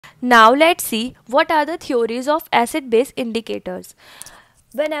Now let's see what are the theories of acid-base indicators.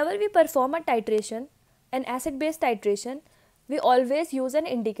 Whenever we perform a titration, an acid-base titration, we always use an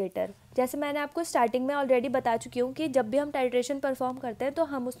indicator. जैसे मैंने आपको starting में already बता चुकी हूँ कि जब भी हम टाइट्रेशन परफॉर्म करते हैं तो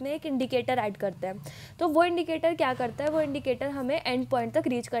हम उसमें एक इंडिकेटर ऐड करते हैं. तो वो इंडिकेटर क्या करता है, वो इंडिकेटर हमें एंड पॉइंट तक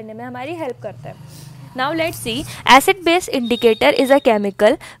रीच करने में हमारी हेल्प करता है. Now let's see, acid-base indicator is a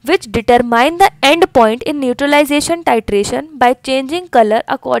chemical which determine the end point in neutralization titration by changing color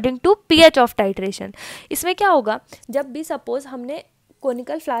according to pH of titration. इसमें क्या होगा, जब भी सपोज हमने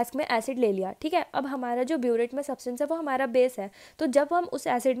कोनिकल फ्लास्क में एसिड ले लिया, ठीक है, अब हमारा जो ब्यूरेट में सब्सटेंस है वो हमारा बेस है, तो जब हम उस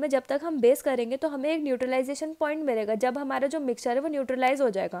एसिड में जब तक हम बेस करेंगे तो हमें एक न्यूट्रलाइजेशन पॉइंट मिलेगा. जब हमारा जो मिक्सचर है वो न्यूट्रलाइज हो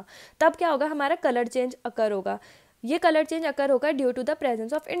जाएगा तब क्या होगा, हमारा कलर चेंज अकर होगा. ये कलर चेंज अकर होगा due to the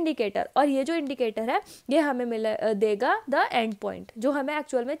presence of indicator, और ये जो इंडिकेटर है ये हमें देगा द एंड पॉइंट जो हमें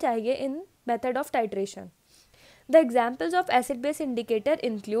एक्चुअल में चाहिए इन method of titration. The examples of acid-base indicator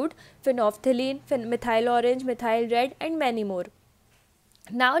include phenolphthalein, methyl orange, methyl red, and many more.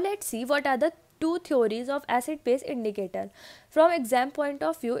 Now let's see what are the two theories of acid-base indicator. From exam point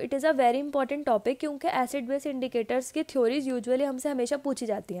of view, it is a very important topic क्योंकि acid-base indicators की theories usually हमसे हमेशा पूछी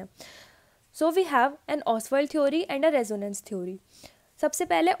जाती हैं. So we have an Oswald theory and a resonance theory. सबसे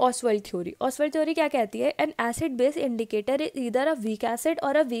पहले Oswald theory. Oswald theory क्या कहती है, N acid base indicator is either a weak acid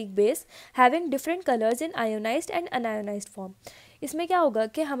और a weak base having different colours in ionised and unionised form. इसमें क्या होगा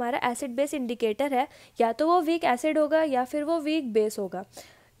कि हमारा एसिड बेस इंडिकेटर है, या तो वो वीक एसिड होगा या फिर वो वीक बेस होगा,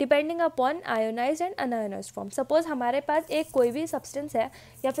 depending upon ionised and unionised form. Suppose हमारे पास एक कोई भी सब्सटेंस है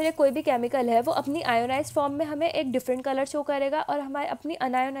या फिर एक कोई भी केमिकल है, वो अपनी आयोनाइज्ड फॉर्म में हमें एक डिफरेंट कलर शो करेगा और हमारे अपनी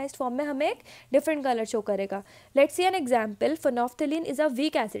अनआयोनाइज्ड फॉर्म में हमें एक डिफरेंट कलर शो करेगा. Let's C an example. फेनोल्फथलीन is a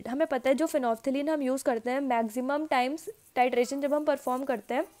weak acid. हमें पता है जो फेनोल्फथलीन हम यूज़ करते हैं मैक्सिमम टाइम्स टाइट्रेशन जब हम परफॉर्म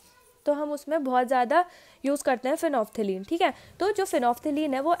करते हैं तो हम उसमें बहुत ज़्यादा यूज़ करते हैं फेनोल्फथलीन, ठीक है. तो जो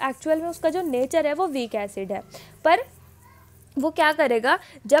फेनोल्फथलीन है वो एक्चुअल में उसका जो नेचर है वो वीक एसिड है, पर वो क्या करेगा,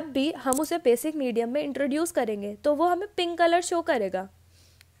 जब भी हम उसे बेसिक मीडियम में इंट्रोड्यूस करेंगे तो वो हमें पिंक कलर शो करेगा.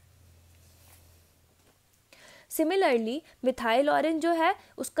 सिमिलरली मिथाइल ऑरेंज जो है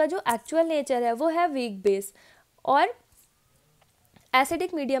उसका जो एक्चुअल नेचर है वो है वीक बेस, और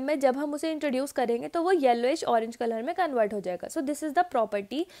एसिडिक मीडियम में जब हम उसे इंट्रोड्यूस करेंगे तो वो येलोइश ऑरेंज कलर में कन्वर्ट हो जाएगा. So this is the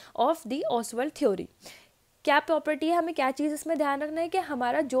property of the Oswald theory. क्या प्रॉपर्टी है, हमें क्या चीज़ इसमें ध्यान रखना है कि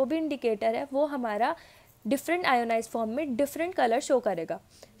हमारा जो भी इंडिकेटर है वो हमारा डिफरेंट आयोनाइज फॉर्म में डिफरेंट कलर शो करेगा,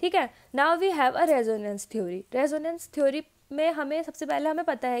 ठीक है. Now we have a resonance theory. Resonance theory में हमें सबसे पहले हमें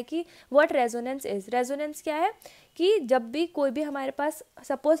पता है कि व्हाट रेजोनेंस इज़. रेजोनेंस क्या है कि जब भी कोई भी हमारे पास,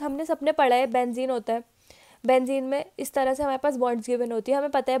 सपोज हमने सबने पढ़ा है बेंजीन होता है, बेंजीन में इस तरह से हमारे पास बॉन्ड्स गिवन होती है, हमें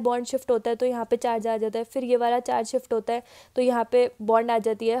पता है बॉन्ड शिफ्ट होता है तो यहाँ पे चार्ज आ जाता है, फिर ये वाला चार्ज शिफ्ट होता है तो यहाँ पे बॉन्ड आ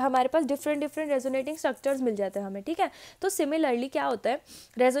जाती है, हमारे पास डिफरेंट रेजोनेटिंग स्ट्रक्चर्स मिल जाते हैं हमें, ठीक है. तो सिमिलरली क्या होता है,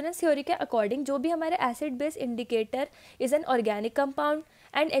 रेजोनेंस थ्योरी के अकॉर्डिंग जो भी हमारे acid base indicator is an organic compound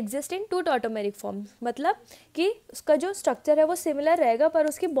and exist in to tautomeric form, मतलब कि उसका जो स्ट्रक्चर है वो सिमिलर रहेगा पर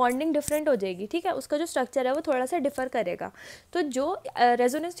उसकी बॉन्डिंग डिफरेंट हो जाएगी, ठीक है. उसका जो स्ट्रक्चर है वो थोड़ा सा डिफर करेगा. तो जो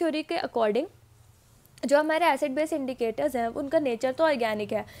रेजोनेंस थ्योरी के अकॉर्डिंग जो हमारे एसिड बेस इंडिकेटर्स हैं उनका नेचर तो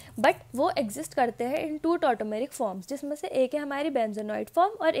ऑर्गेनिक है, बट वो एग्जिस्ट करते हैं इन टू टॉटोमेरिक फॉर्म्स, जिसमें से एक है हमारी बेंजोनॉइड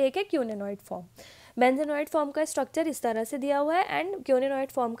फॉर्म और एक है क्यूनेनॉइड फॉर्म. बेंजोनॉइड फॉर्म का स्ट्रक्चर इस तरह से दिया हुआ है एंड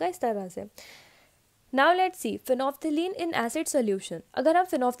क्यूनेनॉइड फॉर्म का इस तरह से. Now let's see फेनोल्फथलीन in acid solution. अगर हम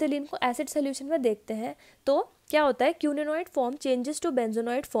फेनोल्फथलीन को एसिड सोल्यूशन में देखते हैं तो क्या होता है, क्यूनेनॉइड form changes to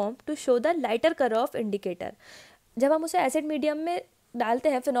benzenoid form to show the lighter colour of indicator. जब हम उसे एसिड मीडियम में डालते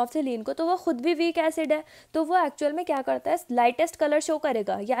हैं फेनोल्फथलीन को तो वो खुद भी वीक एसिड है, तो वो एक्चुअल में क्या करता है, लाइटेस्ट कलर शो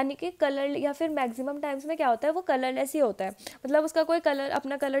करेगा, यानी कि कलर, या फिर मैक्सिमम टाइम्स में क्या होता है वो कलरलेस ही होता है, मतलब उसका कोई कलर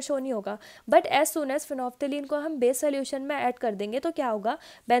अपना कलर शो नहीं होगा. बट एज सुन एज फेनोल्फथलीन को हम बेस सोल्यूशन में ऐड कर देंगे तो क्या होगा,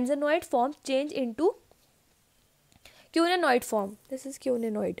 benzenoid form change into क्यूनेनॉइड form. This is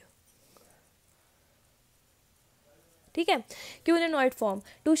क्यूनेनॉइड, ठीक है, क्यूनेनॉइड form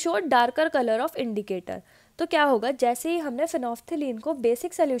to show darker colour of indicator. तो क्या होगा, जैसे ही हमने फेनोल्फथलीन को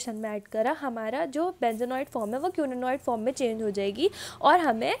बेसिक सोल्यूशन में ऐड करा, हमारा जो बेंजोनॉइड फॉर्म है वो क्यूनेनॉइड फॉर्म में चेंज हो जाएगी और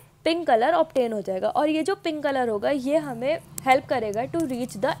हमें पिंक कलर ऑब्टेन हो जाएगा. और ये जो पिंक कलर होगा ये हमें हेल्प करेगा to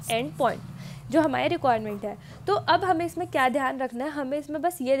reach the end point जो हमारी रिक्वायरमेंट है. तो अब हमें इसमें क्या ध्यान रखना है, हमें इसमें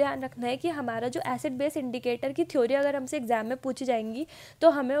बस ये ध्यान रखना है कि हमारा जो एसिड बेस इंडिकेटर की थ्योरी अगर हमसे एग्जाम में पूछी जाएंगी तो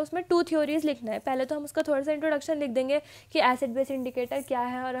हमें उसमें 2 थ्योरीज लिखना है. पहले तो हम उसका थोड़ा सा इंट्रोडक्शन लिख देंगे कि एसिड बेस इंडिकेटर क्या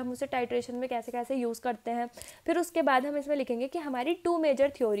है और हम उसे टाइट्रेशन में कैसे कैसे यूज़ करते हैं. फिर उसके बाद हम इसमें लिखेंगे कि हमारी 2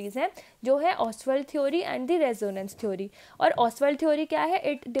 मेजर थ्योरीज हैं जो है Oswald theory and the resonance theory. और ऑसवर्ल्ड थ्योरी क्या है,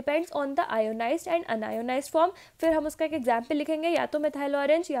 it depends on the ionised and unionised form. फिर हम उसका एक एग्जाम्पल लिखेंगे, या तो मिथाइल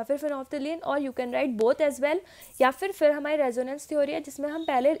ऑरेंज या फिर फेनोल्फथलीन, और you can write both as well, या फिर हमारी रेजोनेंस थ्योरी है जिसमें हम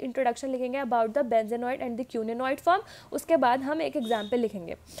पहले इंट्रोडक्शन लिखेंगे about the benzenoid and the क्यूनेनॉइड form, उसके बाद हम एक एग्जाम्पल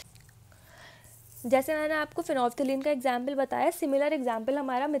लिखेंगे। जैसे मैंने आपको फिनोल्फ्थलीन का एग्जाम्पल बताया, सिमिलर एग्जाम्पल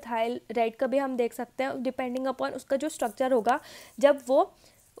हमारा मिथाइल रेड का भी हम देख सकते हैं, डिपेंडिंग अपॉन उसका जो स्ट्रक्चर होगा जब वो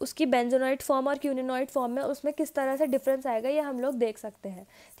उसकी बेंजोनॉइड फॉर्म और क्यूनिनॉइड फॉर्म में, उसमें किस तरह से डिफरेंस आएगा ये हम लोग देख सकते हैं।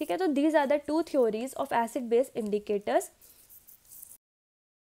 ठीक है, तो these are the two theories of acid base indicators.